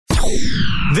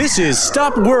This is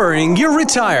Stop Worrying You're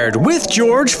Retired with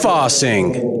George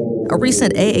Fossing. A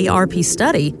recent AARP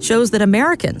study shows that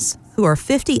Americans who are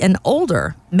 50 and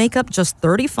older make up just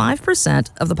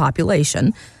 35% of the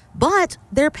population, but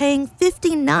they're paying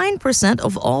 59%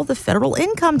 of all the federal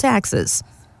income taxes.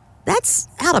 That's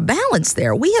out of balance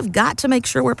there. We have got to make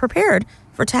sure we're prepared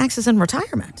for taxes in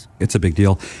retirement. It's a big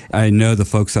deal. I know the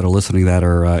folks that are listening that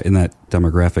are in that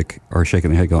demographic are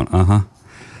shaking their head going, uh-huh.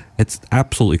 It's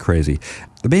absolutely crazy.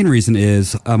 The main reason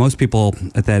is most people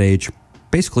at that age,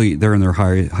 basically they're in their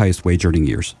highest wage earning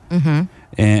years. Mm-hmm.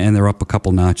 And they're up a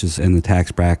couple notches in the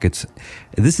tax brackets.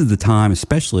 This is the time,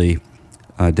 especially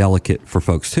delicate for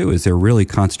folks too, is they're really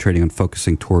concentrating on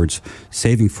focusing towards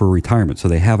saving for retirement so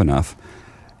they have enough.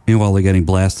 Meanwhile, they're getting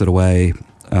blasted away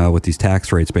with these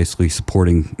tax rates, basically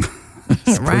supporting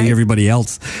Right. everybody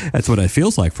else. That's what it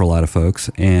feels like for a lot of folks.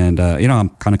 And, I'm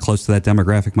kind of close to that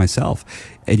demographic myself.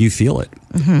 And you feel it.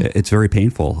 Mm-hmm. It's very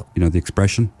painful. The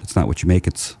expression, it's not what you make,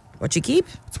 it's what you keep.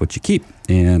 It's what you keep.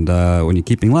 And when you're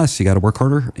keeping less, you got to work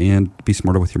harder and be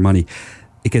smarter with your money.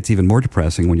 It gets even more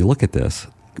depressing when you look at this.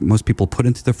 Most people put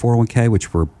into their 401k,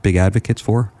 which we're big advocates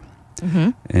for.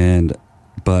 Mm-hmm.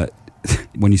 But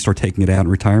when you start taking it out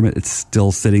in retirement, it's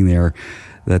still sitting there,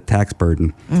 that tax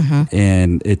burden. Mm-hmm.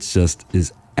 And it just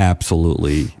is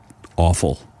absolutely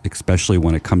awful, especially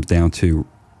when it comes down to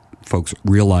folks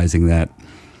realizing that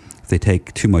if they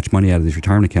take too much money out of these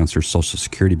retirement accounts, their Social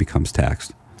Security becomes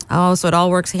taxed. Oh, so it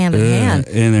all works hand in hand.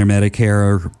 And their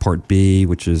Medicare Part B,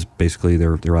 which is basically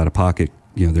their out of pocket,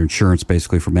 their insurance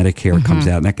basically for Medicare comes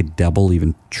out, and that could double,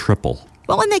 even triple.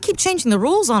 Well, and they keep changing the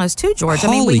rules on us too, George.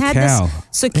 Holy we had cow. this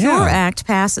Secure Act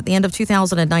passed at the end of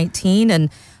 2019, and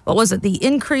what was it? The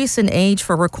increase in age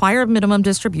for required minimum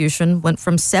distribution went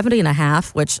from 70 and a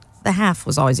half, which the half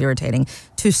was always irritating,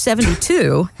 to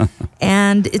 72.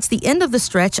 And it's the end of the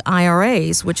stretch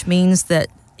IRAs, which means that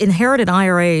inherited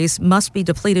IRAs must be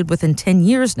depleted within 10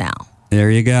 years now.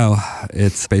 There you go.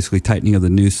 It's basically tightening of the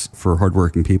noose for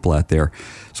hardworking people out there.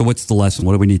 So what's the lesson?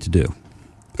 What do we need to do?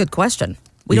 Good question.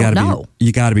 We don't know.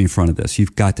 You got to be in front of this.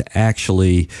 You've got to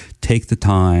actually take the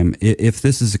time. If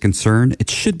this is a concern, it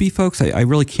should be, folks. I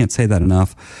really can't say that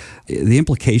enough. The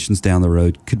implications down the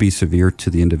road could be severe to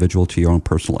the individual, to your own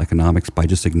personal economics by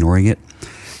just ignoring it.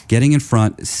 Getting in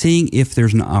front, seeing if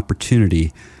there's an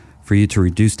opportunity for you to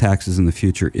reduce taxes in the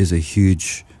future is a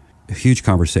huge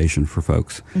conversation for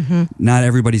folks. Mm-hmm. Not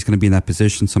everybody's going to be in that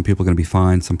position. Some people are going to be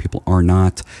fine. Some people are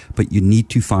not. But you need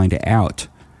to find out.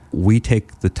 We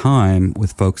take the time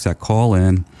with folks that call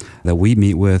in, that we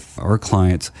meet with our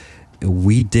clients.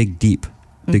 We dig deep,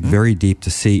 very deep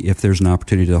to see if there's an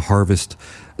opportunity to harvest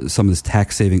some of this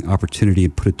tax-saving opportunity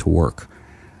and put it to work.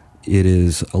 It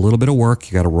is a little bit of work.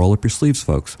 You got to roll up your sleeves,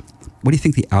 folks. What do you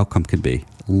think the outcome could be?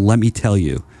 Let me tell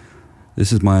you.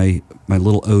 This is my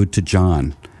little ode to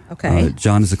John. Okay.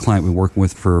 John is a client we've been working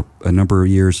with for a number of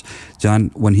years.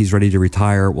 John, when he's ready to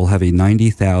retire, will have a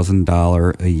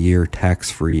 $90,000 a year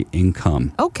tax-free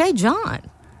income. Okay, John.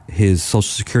 His Social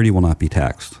Security will not be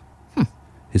taxed.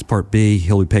 His Part B,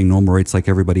 he'll be paying normal rates like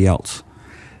everybody else.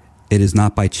 It is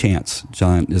not by chance.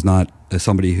 John is not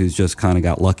somebody who's just kind of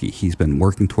got lucky. He's been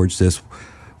working towards this.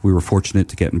 We were fortunate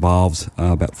to get involved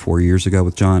about 4 years ago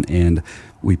with John, and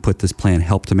we put this plan,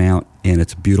 helped him out, and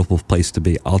it's a beautiful place to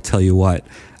be. I'll tell you what,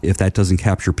 if that doesn't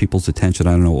capture people's attention,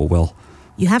 I don't know what will.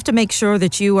 You have to make sure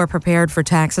that you are prepared for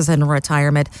taxes and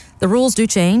retirement. The rules do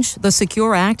change. The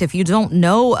Secure Act, if you don't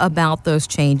know about those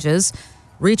changes,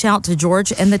 reach out to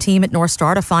George and the team at North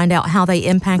Star to find out how they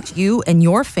impact you and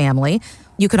your family.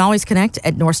 You can always connect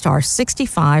at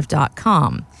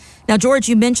northstar65.com. Now, George,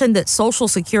 you mentioned that Social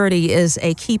Security is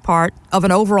a key part of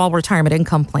an overall retirement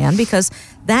income plan because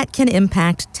that can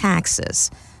impact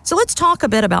taxes. So let's talk a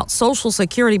bit about Social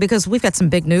Security because we've got some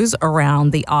big news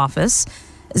around the office.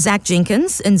 Zach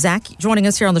Jenkins, and Zach joining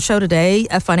us here on the show today,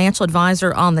 a financial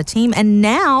advisor on the team. And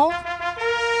now,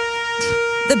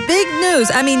 the big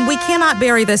news. I mean, we cannot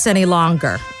bury this any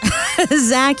longer.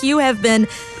 Zach, you have been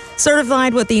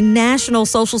certified with the National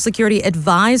Social Security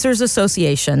Advisors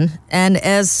Association. And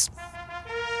as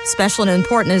special and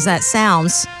important as that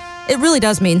sounds, it really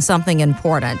does mean something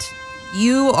important.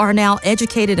 You are now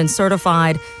educated and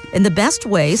certified in the best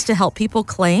ways to help people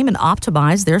claim and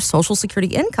optimize their Social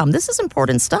Security income. This is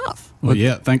important stuff. Well,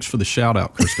 yeah, thanks for the shout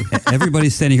out, Kristen.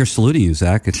 Everybody's standing here saluting you,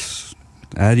 Zach. It's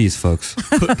at ease, folks.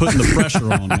 Putting the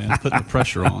pressure on, man. Putting the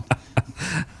pressure on.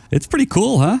 It's pretty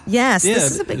cool, huh? Yes, yeah,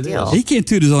 this is a big deal. He can't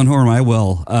toot his own horn. I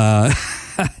will.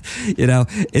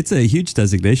 It's a huge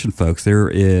designation, folks. There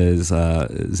is,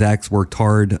 Zach's worked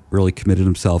hard, really committed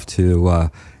himself to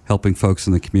helping folks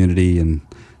in the community and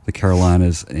the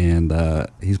Carolinas, and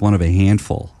he's one of a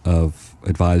handful of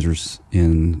advisors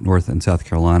in North and South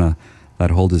Carolina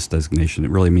that hold this designation.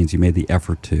 It really means you made the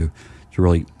effort to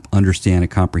really understand it,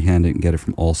 comprehend it, and get it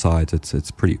from all sides.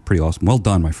 It's pretty awesome. Well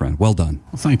done, my friend. Well done.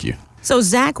 Well, thank you. So,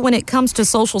 Zach, when it comes to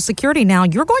Social Security now,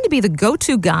 you're going to be the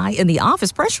go-to guy in the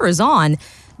office. Pressure is on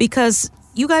because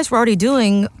you guys were already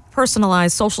doing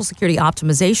personalized Social Security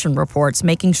optimization reports,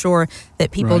 making sure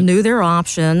that people knew their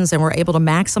options and were able to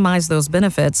maximize those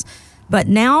benefits. But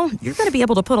now you're going to be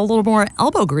able to put a little more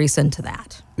elbow grease into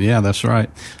that. Yeah, that's right.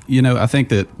 I think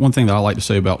that one thing that I like to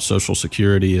say about Social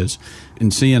Security is in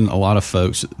seeing a lot of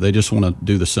folks, they just want to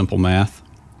do the simple math.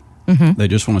 Mm-hmm. They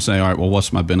just want to say, all right, well,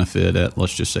 what's my benefit at,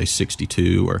 let's just say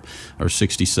 62 or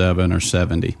 67 or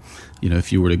 70?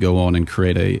 If you were to go on and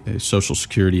create a Social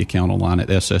Security account online at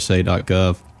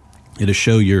SSA.gov, it'll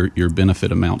show your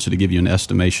benefit amounts. It'll give you an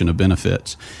estimation of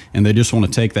benefits. And they just want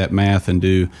to take that math and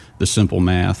do the simple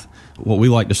math. What we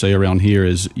like to say around here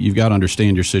is you've got to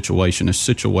understand your situation. It's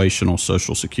situational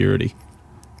Social Security.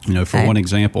 For one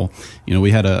example,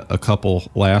 we had a couple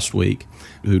last week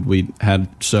who we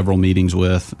had several meetings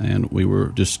with, and we were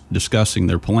just discussing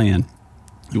their plan.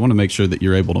 You want to make sure that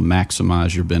you're able to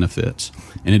maximize your benefits.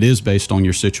 And it is based on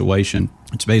your situation.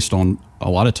 It's based on a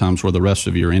lot of times where the rest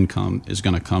of your income is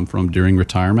going to come from during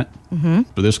retirement. Mm-hmm.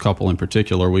 For this couple in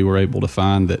particular, we were able to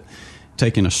find that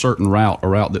taking a certain route, a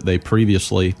route that they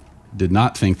previously did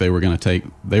not think they were going to take,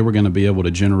 they were going to be able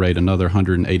to generate another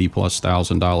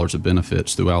 $180,000+ of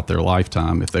benefits throughout their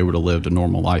lifetime if they were to live a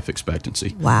normal life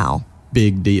expectancy. Wow.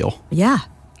 Big deal. Yeah.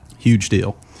 Huge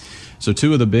deal. So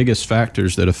two of the biggest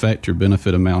factors that affect your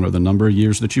benefit amount are the number of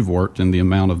years that you've worked and the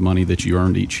amount of money that you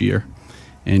earned each year.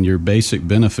 And your basic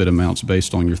benefit amounts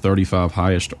based on your 35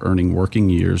 highest earning working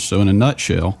years. So in a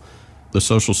nutshell, the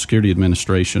Social Security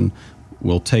Administration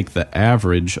will take the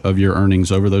average of your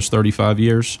earnings over those 35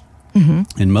 years.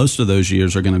 Mm-hmm. And most of those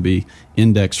years are going to be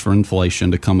indexed for inflation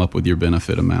to come up with your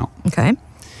benefit amount. Okay.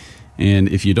 And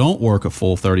if you don't work a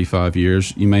full 35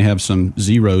 years, you may have some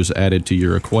zeros added to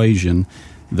your equation,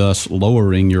 thus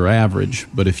lowering your average.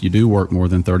 But if you do work more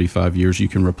than 35 years, you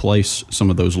can replace some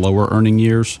of those lower earning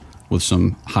years with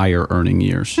some higher earning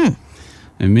years.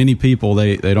 And many people,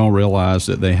 they don't realize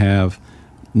that they have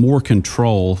more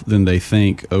control than they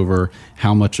think over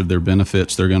how much of their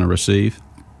benefits they're going to receive.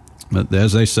 But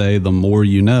as they say, the more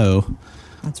you know,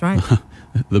 that's right,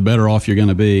 the better off you're going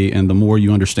to be. And the more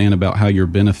you understand about how your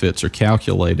benefits are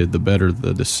calculated, the better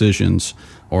the decisions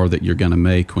are that you're going to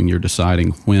make when you're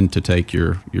deciding when to take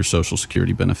your Social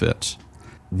Security benefits.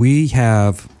 We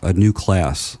have a new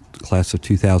class of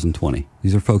 2020.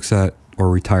 These are folks that are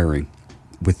retiring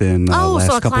within the last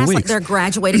so a couple class of weeks. Like they're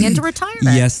graduating into retirement.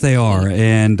 Yes, they are.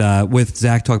 And with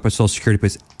Zach talking about Social Security,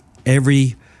 because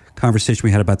every conversation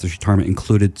we had about this retirement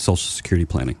included Social Security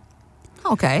planning.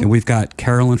 Okay. And we've got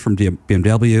Carolyn from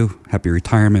BMW, happy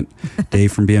retirement.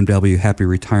 Dave from BMW, happy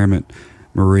retirement.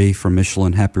 Marie from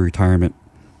Michelin, happy retirement.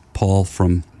 Paul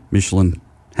from Michelin,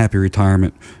 happy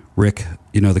retirement. Rick,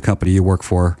 the company you work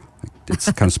for,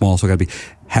 it's kind of small, so got to be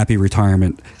happy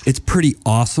retirement. It's pretty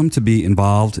awesome to be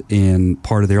involved in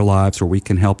part of their lives where we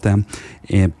can help them.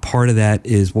 And part of that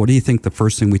is, what do you think the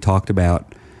first thing we talked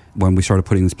about when we started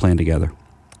putting this plan together?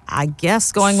 I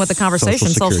guess going with the conversation,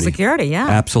 Social Security, yeah.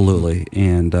 Absolutely.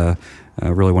 And I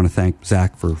really want to thank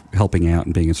Zach for helping out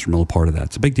and being an instrumental part of that.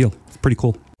 It's a big deal. It's pretty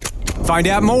cool. Find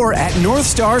out more at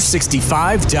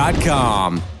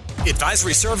northstar65.com.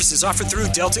 Advisory services offered through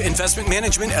Delta Investment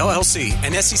Management, LLC,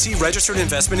 an SEC-registered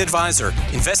investment advisor.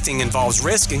 Investing involves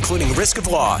risk, including risk of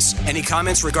loss. Any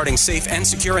comments regarding safe and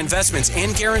secure investments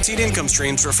and guaranteed income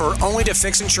streams refer only to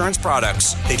fixed insurance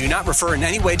products. They do not refer in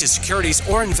any way to securities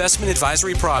or investment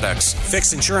advisory products.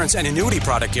 Fixed insurance and annuity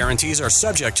product guarantees are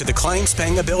subject to the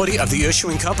claims-paying ability of the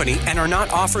issuing company and are not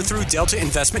offered through Delta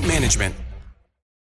Investment Management.